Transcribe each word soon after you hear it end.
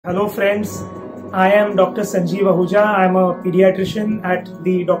Hello friends, I am Dr. Sanjeev Ahuja. I am a pediatrician at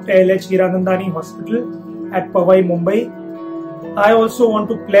the Dr. L.H. Hiranandani Hospital at Powai, Mumbai. I also want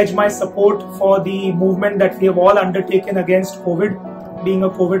to pledge my support for the movement that we have all undertaken against COVID, being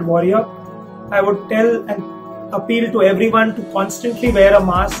a COVID warrior. I would tell and appeal to everyone to constantly wear a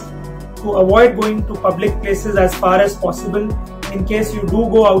mask, to avoid going to public places as far as possible. In case you do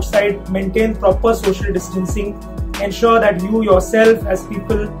go outside, maintain proper social distancing. Ensure that you yourself, as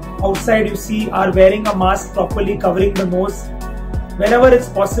people outside you see, are wearing a mask properly covering the nose. Whenever it's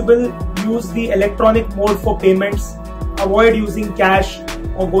possible, use the electronic mode for payments. Avoid using cash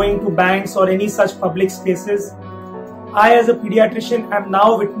or going to banks or any such public spaces. I, as a pediatrician, am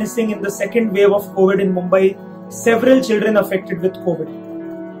now witnessing in the second wave of COVID in Mumbai several children affected with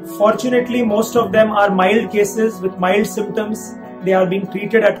COVID. Fortunately, most of them are mild cases with mild symptoms. They are being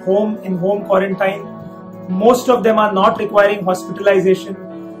treated at home in home quarantine. Most of them are not requiring hospitalization,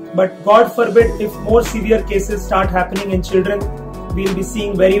 but God forbid if more severe cases start happening in children, we'll be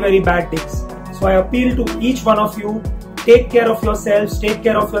seeing very, very bad days. So I appeal to each one of you, take care of yourselves, take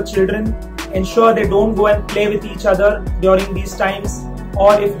care of your children, ensure they don't go and play with each other during these times,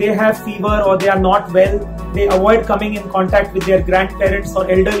 or if they have fever or they are not well, they avoid coming in contact with their grandparents or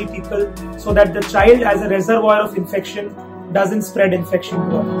elderly people so that the child, as a reservoir of infection, doesn't spread infection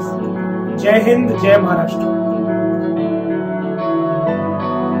to others. Jai Hind, Jai Maharashtra.